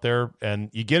people out there, and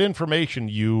you get information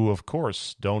you, of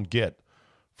course, don't get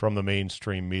from the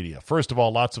mainstream media. First of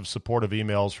all, lots of supportive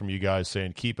emails from you guys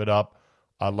saying, keep it up.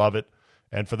 I love it.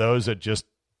 And for those that just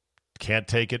can't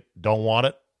take it, don't want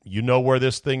it, you know where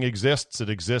this thing exists.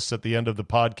 It exists at the end of the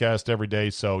podcast every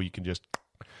day, so you can just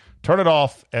turn it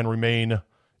off and remain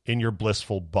in your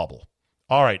blissful bubble.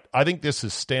 All right, I think this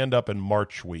is stand-up and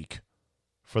march week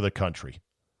for the country.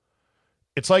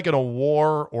 It's like in a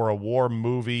war or a war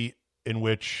movie in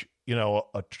which, you know,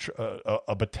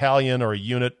 a battalion or a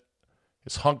unit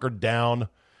is hunkered down.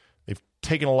 They've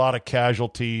taken a lot of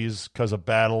casualties because of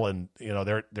battle, and you know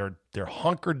they're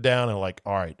hunkered down and like,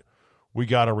 all right, we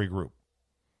got to regroup.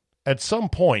 At some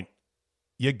point,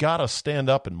 you got to stand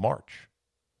up and march.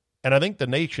 And I think the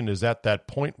nation is at that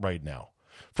point right now.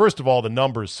 First of all, the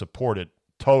numbers support it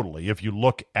totally if you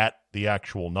look at the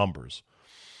actual numbers.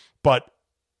 But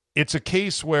it's a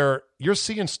case where you're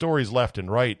seeing stories left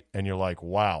and right, and you're like,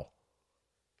 wow,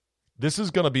 this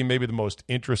is going to be maybe the most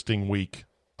interesting week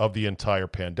of the entire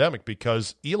pandemic,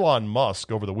 because Elon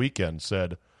Musk over the weekend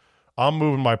said, I'm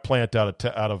moving my plant out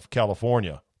of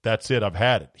California. That's it. I've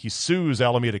had it. He sues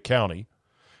Alameda County.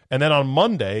 And then on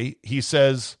Monday, he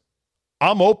says,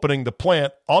 I'm opening the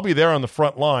plant. I'll be there on the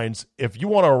front lines. If you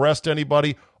want to arrest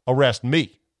anybody, arrest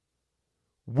me.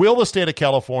 Will the state of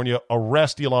California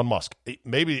arrest Elon Musk?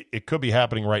 Maybe it could be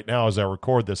happening right now as I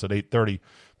record this at 8:30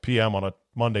 p.m. on a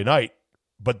Monday night.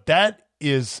 But that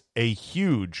is a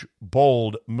huge,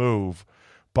 bold move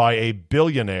by a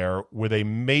billionaire with a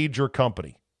major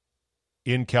company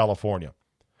in California.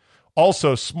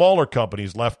 Also, smaller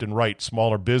companies left and right,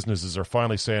 smaller businesses are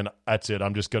finally saying, that's it,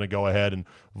 I'm just going to go ahead and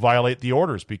violate the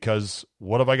orders because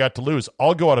what have I got to lose?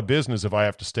 I'll go out of business if I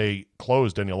have to stay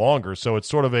closed any longer. So it's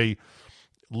sort of a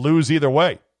lose either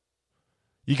way.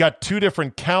 You got two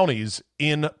different counties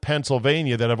in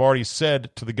Pennsylvania that have already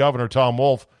said to the governor, Tom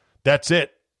Wolf, that's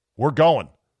it, we're going.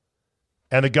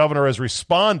 And the governor has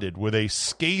responded with a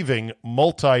scathing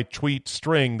multi-tweet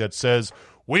string that says,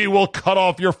 we will cut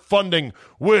off your funding.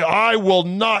 I will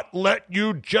not let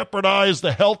you jeopardize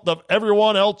the health of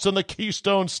everyone else in the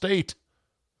Keystone State.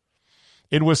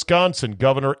 In Wisconsin,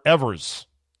 Governor Evers,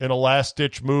 in a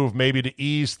last-ditch move maybe to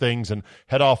ease things and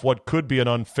head off what could be an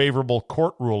unfavorable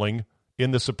court ruling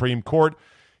in the Supreme Court,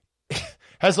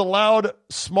 has allowed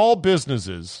small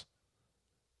businesses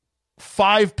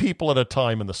 5 people at a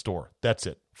time in the store. That's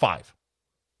it. 5.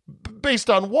 Based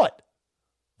on what?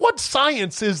 What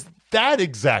science is that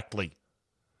exactly?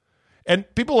 And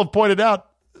people have pointed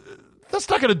out that's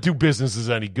not going to do businesses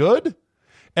any good.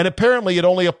 And apparently it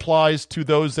only applies to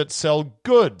those that sell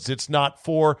goods. It's not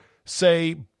for,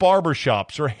 say,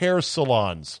 barbershops or hair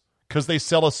salons because they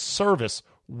sell a service.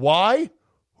 Why?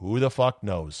 Who the fuck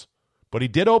knows? But he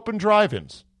did open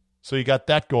drive-ins. So you got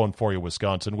that going for you,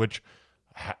 Wisconsin, which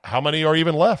how many are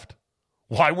even left?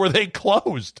 Why were they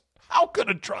closed? How could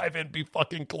a drive-in be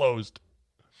fucking closed?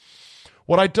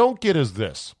 What I don't get is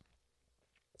this.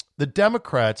 The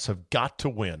Democrats have got to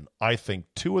win, I think,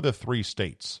 2 of the 3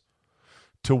 states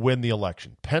to win the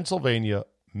election. Pennsylvania,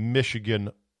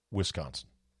 Michigan, Wisconsin.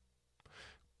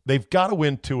 They've got to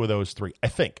win 2 of those 3, I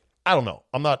think. I don't know.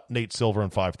 I'm not Nate Silver in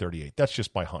 538. That's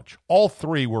just my hunch. All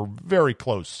 3 were very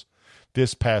close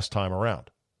this past time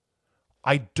around.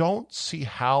 I don't see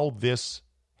how this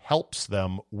helps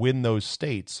them win those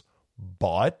states,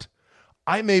 but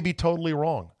I may be totally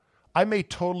wrong. I may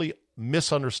totally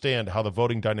misunderstand how the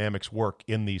voting dynamics work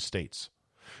in these states.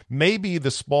 Maybe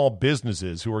the small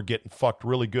businesses who are getting fucked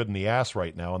really good in the ass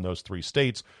right now in those 3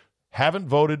 states haven't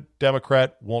voted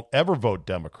Democrat, won't ever vote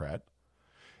Democrat.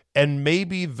 And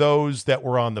maybe those that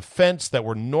were on the fence that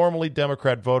were normally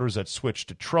Democrat voters that switched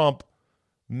to Trump,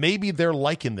 maybe they're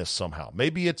liking this somehow.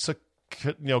 Maybe it's a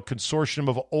consortium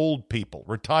of old people,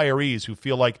 retirees who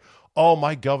feel like, oh,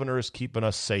 my governor is keeping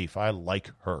us safe. I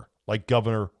like her, like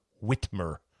Governor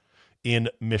Whitmer in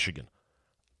Michigan.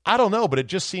 I don't know, but it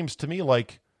just seems to me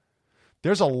like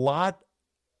there's a lot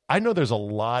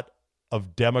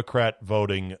of Democrat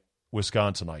voting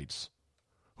Wisconsinites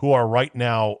who are right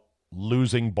now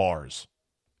losing bars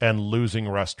and losing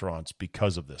restaurants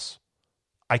because of this.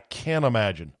 I can't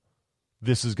imagine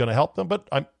this is going to help them, but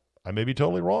I may be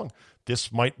totally wrong.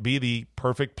 This might be the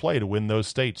perfect play to win those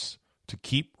states, to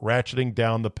keep ratcheting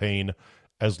down the pain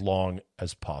as long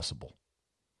as possible.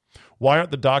 Why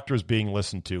aren't the doctors being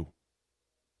listened to?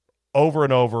 Over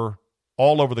and over,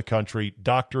 all over the country,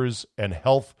 doctors and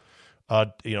health,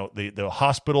 the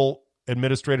hospital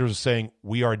administrators are saying,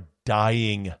 we are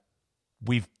dying.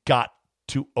 We've got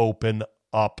to open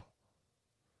up.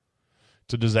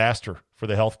 It's a disaster for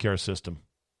the healthcare system,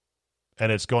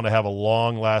 and it's going to have a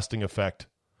long-lasting effect.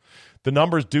 The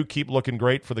numbers do keep looking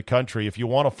great for the country. If you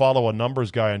want to follow a numbers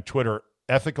guy on Twitter,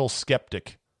 Ethical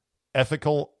Skeptic,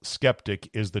 Ethical Skeptic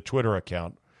is the Twitter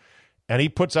account. And he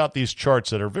puts out these charts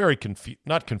that are very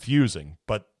not confusing,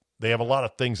 but they have a lot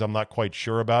of things I'm not quite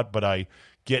sure about, but I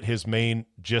get his main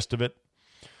gist of it.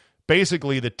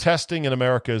 Basically, the testing in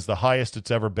America is the highest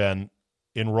it's ever been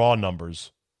in raw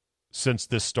numbers since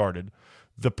this started.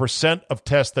 The percent of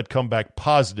tests that come back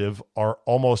positive are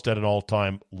almost at an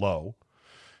all-time low.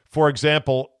 For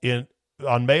example,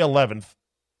 on May 11th,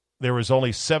 there was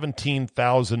only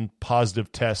 17,000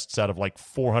 positive tests out of like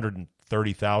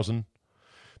 430,000.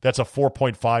 That's a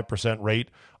 4.5% rate.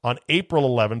 On April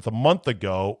 11th, a month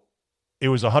ago, it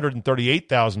was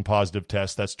 138,000 positive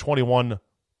tests. That's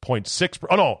 21.6%.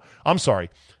 Oh, no, I'm sorry.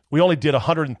 We only did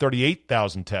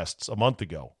 138,000 tests a month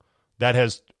ago. That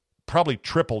has probably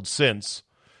tripled since.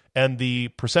 And the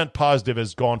percent positive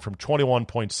has gone from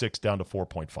 21.6 down to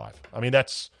 4.5. I mean,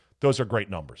 those are great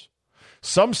numbers.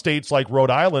 Some states like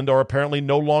Rhode Island are apparently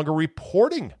no longer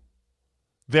reporting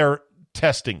their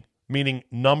testing, meaning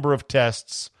number of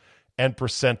tests and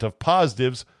percent of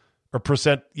positives, or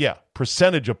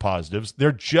percentage of positives.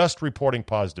 They're just reporting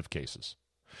positive cases.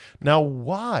 Now,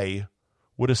 why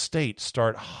would a state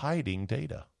start hiding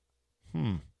data?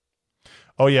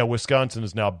 Oh, yeah, Wisconsin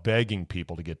is now begging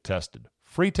people to get tested.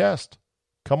 Free test.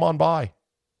 Come on by.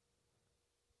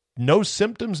 No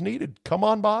symptoms needed. Come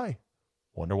on by.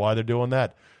 Wonder why they're doing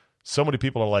that. So many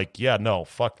people are like, yeah, no,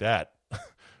 fuck that.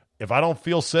 If I don't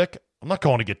feel sick, I'm not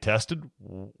going to get tested.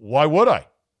 Why would I?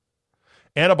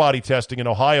 Antibody testing in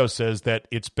Ohio says that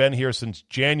it's been here since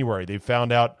January. They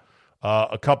found out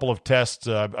a couple of tests,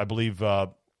 I believe,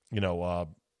 what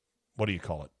do you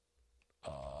call it?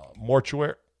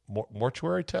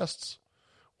 Mortuary tests?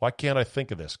 Why can't I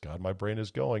think of this? God, my brain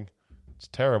is going. It's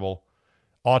terrible.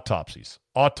 Autopsies.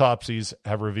 Autopsies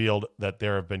have revealed that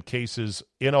there have been cases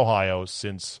in Ohio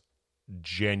since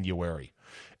January.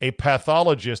 A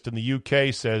pathologist in the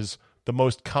UK says the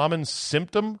most common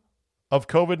symptom of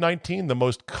COVID-19, the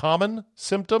most common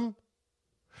symptom,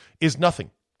 is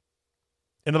nothing.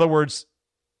 In other words,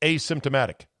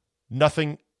 asymptomatic.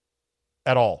 Nothing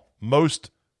at all.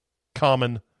 Most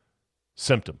common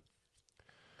symptom.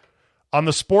 On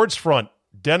the sports front,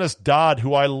 Dennis Dodd,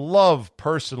 who I love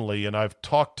personally and I've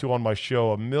talked to on my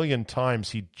show a million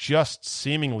times, he just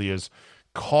seemingly is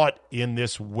caught in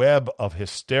this web of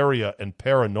hysteria and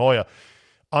paranoia.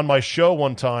 On my show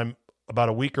one time, about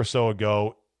a week or so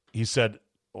ago, he said,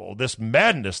 this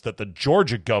madness that the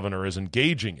Georgia governor is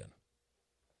engaging in.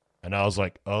 And I was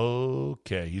like,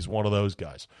 okay, he's one of those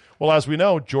guys. Well, as we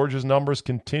know, Georgia's numbers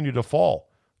continue to fall.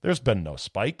 There's been no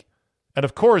spike. And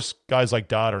of course, guys like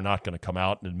Dodd are not going to come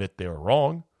out and admit they were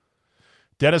wrong.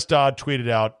 Dennis Dodd tweeted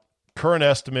out, current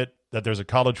estimate that there's a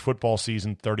college football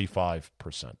season, 35%.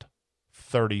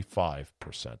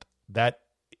 35%.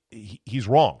 He's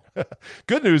wrong.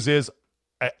 Good news is,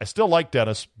 I still like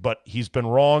Dennis, but he's been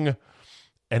wrong,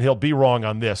 and he'll be wrong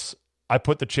on this. I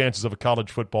put the chances of a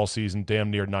college football season damn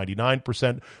near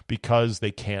 99% because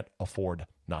they can't afford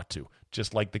not to.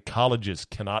 Just like the colleges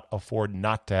cannot afford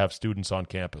not to have students on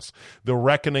campus. The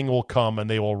reckoning will come, and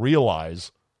they will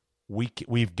realize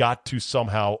we've got to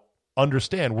somehow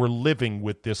understand we're living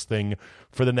with this thing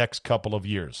for the next couple of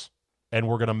years, and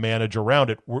we're going to manage around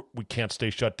it. We can't stay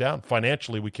shut down.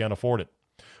 Financially, we can't afford it.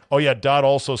 Oh, yeah, Dodd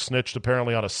also snitched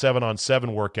apparently on a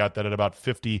 7-on-7 workout that had about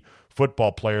 50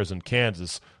 football players in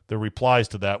Kansas. The replies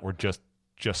to that were just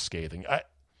scathing.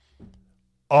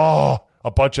 A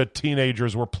bunch of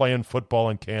teenagers were playing football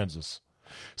in Kansas.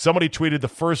 Somebody tweeted, the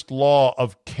first law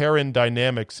of Karen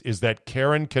dynamics is that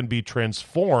Karen can be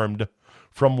transformed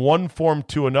from one form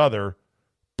to another,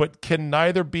 but can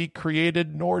neither be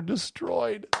created nor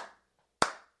destroyed.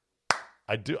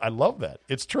 I love that.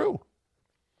 It's true.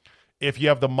 If you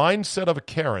have the mindset of a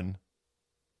Karen,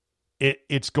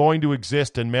 it's going to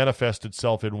exist and manifest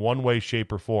itself in one way,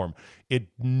 shape, or form. It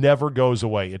never goes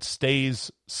away. It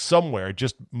stays somewhere. It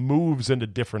just moves into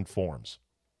different forms.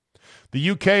 The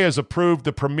UK has approved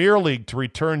the Premier League to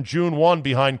return June 1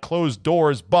 behind closed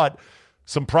doors, but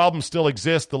some problems still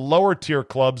exist. The lower tier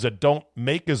clubs that don't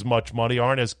make as much money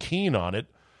aren't as keen on it.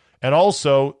 And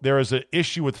also, there is an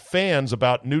issue with fans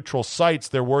about neutral sites.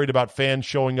 They're worried about fans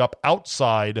showing up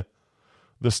outside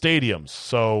the stadiums.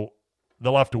 So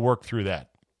they'll have to work through that.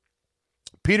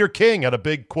 Peter King had a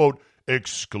big, quote,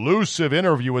 exclusive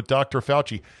interview with Dr.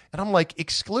 Fauci. And I'm like,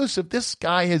 exclusive? This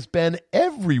guy has been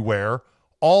everywhere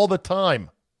all the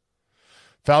time.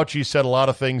 Fauci said a lot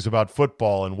of things about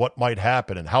football and what might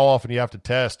happen and how often you have to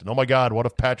test. And, oh, my God, what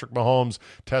if Patrick Mahomes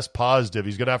tests positive?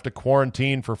 He's going to have to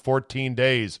quarantine for 14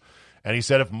 days. And he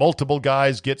said if multiple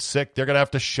guys get sick, they're going to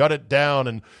have to shut it down.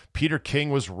 And Peter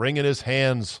King was wringing his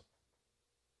hands.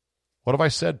 What have I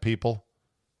said, people?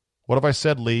 What have I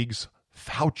said, leagues?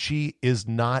 Fauci is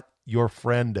not your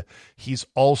friend. He's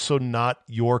also not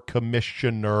your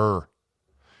commissioner.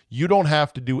 You don't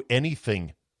have to do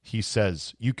anything, he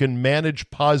says. You can manage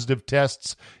positive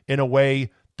tests in a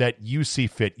way that you see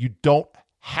fit. You don't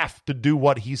have to do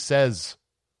what he says.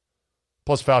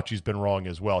 Plus, Fauci's been wrong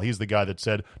as well. He's the guy that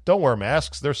said, don't wear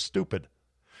masks, they're stupid.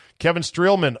 Kevin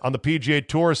Streelman on the PGA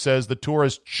Tour says the tour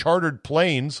has chartered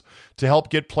planes to help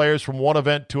get players from one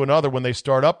event to another when they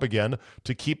start up again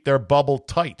to keep their bubble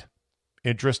tight.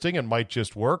 Interesting. It might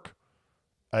just work.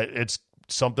 It's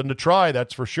something to try,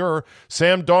 that's for sure.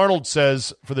 Sam Darnold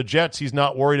says for the Jets, he's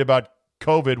not worried about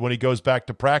COVID when he goes back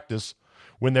to practice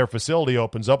when their facility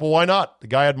opens up. Well, why not? The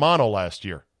guy had mono last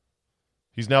year.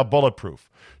 He's now bulletproof.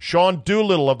 Sean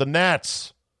Doolittle of the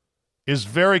Nats is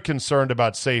very concerned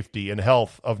about safety and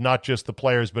health of not just the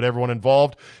players but everyone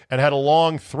involved, and had a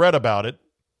long thread about it,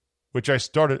 which I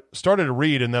started to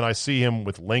read, and then I see him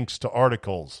with links to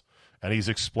articles, and he's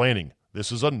explaining,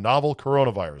 this is a novel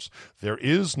coronavirus. There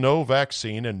is no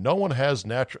vaccine, and no one has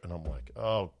natural... And I'm like,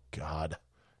 oh, God.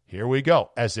 Here we go,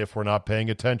 as if we're not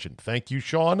paying attention. Thank you,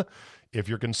 Sean. If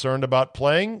you're concerned about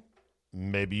playing,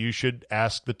 maybe you should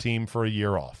ask the team for a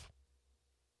year off.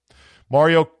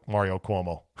 Mario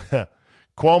Cuomo.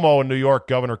 Cuomo in New York,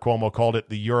 Governor Cuomo called it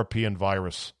the European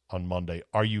virus on Monday.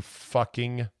 Are you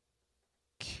fucking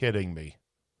kidding me?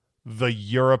 The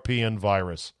European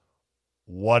virus.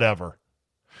 Whatever.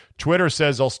 Twitter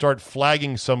says they'll start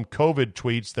flagging some COVID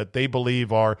tweets that they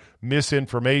believe are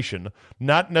misinformation,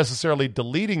 not necessarily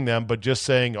deleting them, but just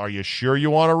saying, are you sure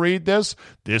you want to read this?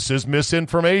 This is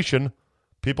misinformation.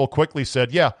 People quickly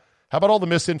said, yeah, how about all the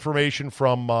misinformation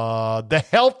from the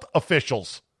health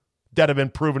officials that have been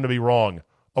proven to be wrong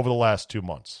over the last 2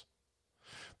 months?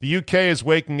 The UK is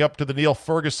waking up to the Neil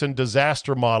Ferguson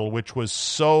disaster model, which was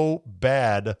so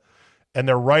bad, and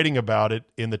they're writing about it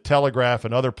in the Telegraph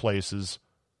and other places.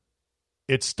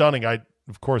 It's stunning. I,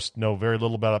 of course, know very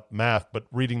little about math, but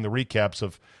reading the recaps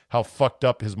of how fucked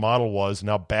up his model was and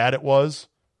how bad it was,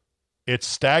 it's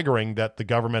staggering that the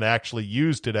government actually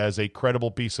used it as a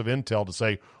credible piece of intel to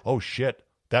say, oh, shit,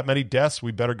 that many deaths,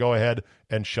 we better go ahead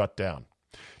and shut down.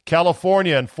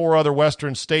 California and 4 other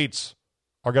Western states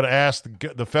are going to ask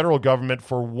the federal government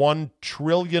for $1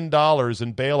 trillion in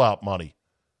bailout money.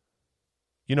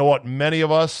 You know what many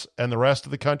of us and the rest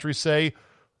of the country say?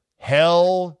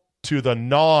 Hell to the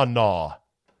nah.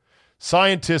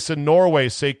 Scientists in Norway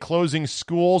say closing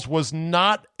schools was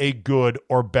not a good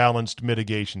or balanced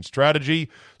mitigation strategy,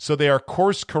 so they are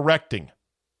course correcting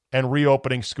and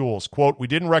reopening schools. Quote, we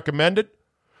didn't recommend it.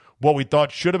 What we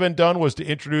thought should have been done was to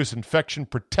introduce infection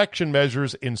protection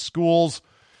measures in schools.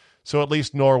 So at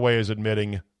least Norway is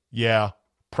admitting, yeah,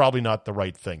 probably not the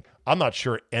right thing. I'm not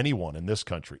sure anyone in this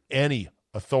country, any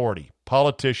authority,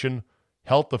 politician,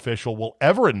 health official will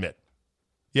ever admit,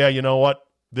 yeah, you know what?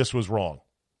 This was wrong.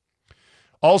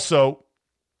 Also,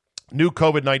 new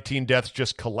COVID-19 deaths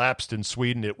just collapsed in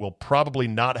Sweden. It will probably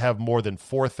not have more than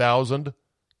 4,000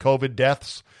 COVID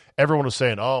deaths. Everyone was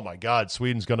saying, oh, my God,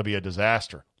 Sweden's going to be a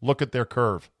disaster. Look at their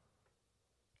curve.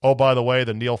 Oh, by the way,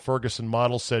 the Neil Ferguson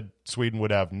model said Sweden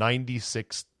would have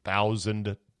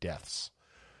 96,000 deaths.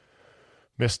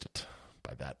 Missed it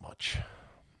by that much.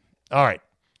 All right.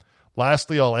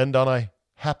 Lastly, I'll end on a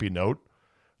happy note.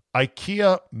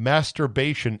 IKEA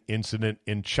masturbation incident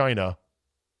in China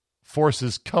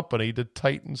forces company to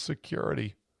tighten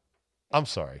security. I'm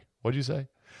sorry. What'd you say?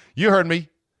 You heard me.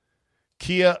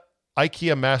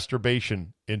 IKEA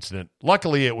masturbation incident.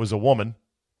 Luckily, it was a woman,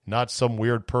 not some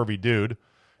weird pervy dude.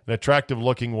 An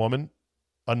attractive-looking woman,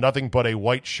 nothing but a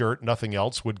white shirt, nothing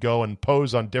else, would go and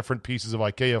pose on different pieces of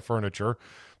IKEA furniture,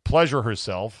 pleasure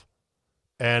herself,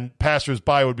 and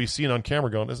passers-by would be seen on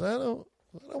camera going, is that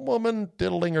a woman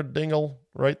diddling her dingle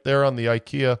right there on the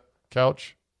IKEA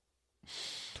couch?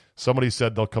 Somebody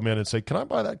said they'll come in and say, can I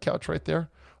buy that couch right there?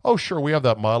 Oh, sure, we have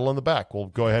that model in the back. We'll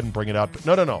go ahead and bring it out. But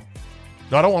no. No,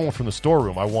 I don't want one from the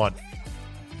storeroom. I want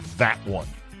that one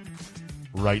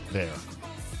right there.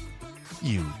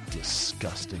 You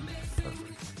disgusting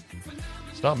pervert.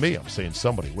 It's not me. I'm saying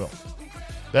somebody will.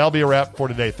 That'll be a wrap for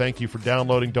today. Thank you for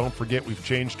downloading. Don't forget, we've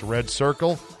changed to Red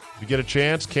Circle. If you get a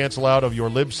chance, cancel out of your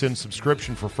Libsyn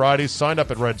subscription for Fridays. Sign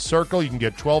up at Red Circle. You can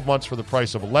get 12 months for the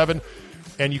price of 11.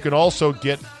 And you can also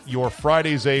get your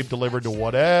Friday's Abe delivered to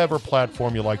whatever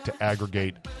platform you like to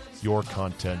aggregate your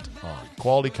content on.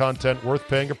 Quality content worth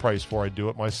paying a price for. I do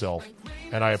it myself.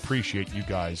 And I appreciate you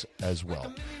guys as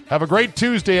well. Have a great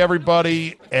Tuesday,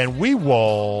 everybody. And we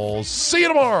will see you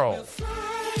tomorrow.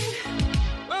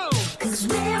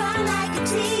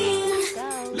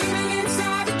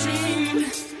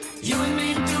 You and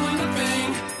me doing the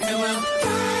thing, and we'll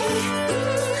fly.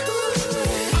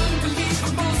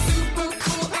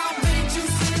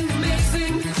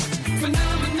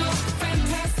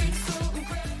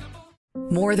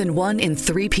 More than 1 in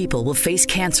 3 people will face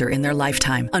cancer in their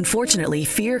lifetime. Unfortunately,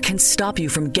 fear can stop you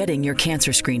from getting your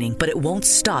cancer screening, but it won't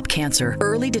stop cancer.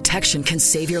 Early detection can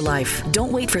save your life.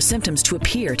 Don't wait for symptoms to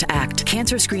appear to act.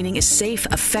 Cancer screening is safe,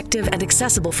 effective, and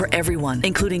accessible for everyone,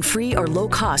 including free or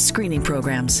low-cost screening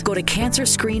programs. Go to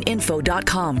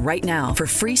cancerscreeninfo.com right now for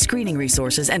free screening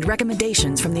resources and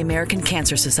recommendations from the American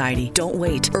Cancer Society. Don't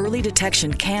wait. Early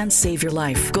detection can save your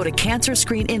life. Go to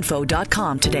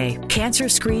cancerscreeninfo.com today.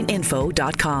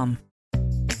 cancerscreeninfo.com.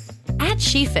 At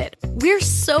SheFit, we're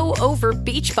so over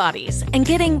beach bodies and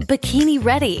getting bikini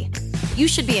ready. You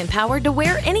should be empowered to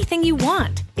wear anything you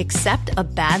want, except a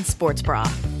bad sports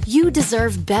bra. You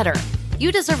deserve better.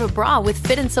 You deserve a bra with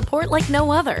fit and support like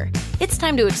no other. It's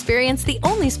time to experience the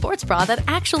only sports bra that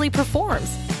actually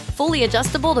performs. Fully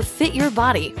adjustable to fit your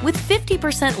body with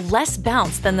 50% less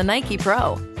bounce than the Nike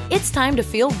Pro. It's time to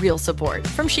feel real support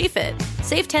from SheFit.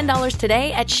 Save $10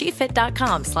 today at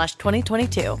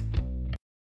SheFit.com/2022.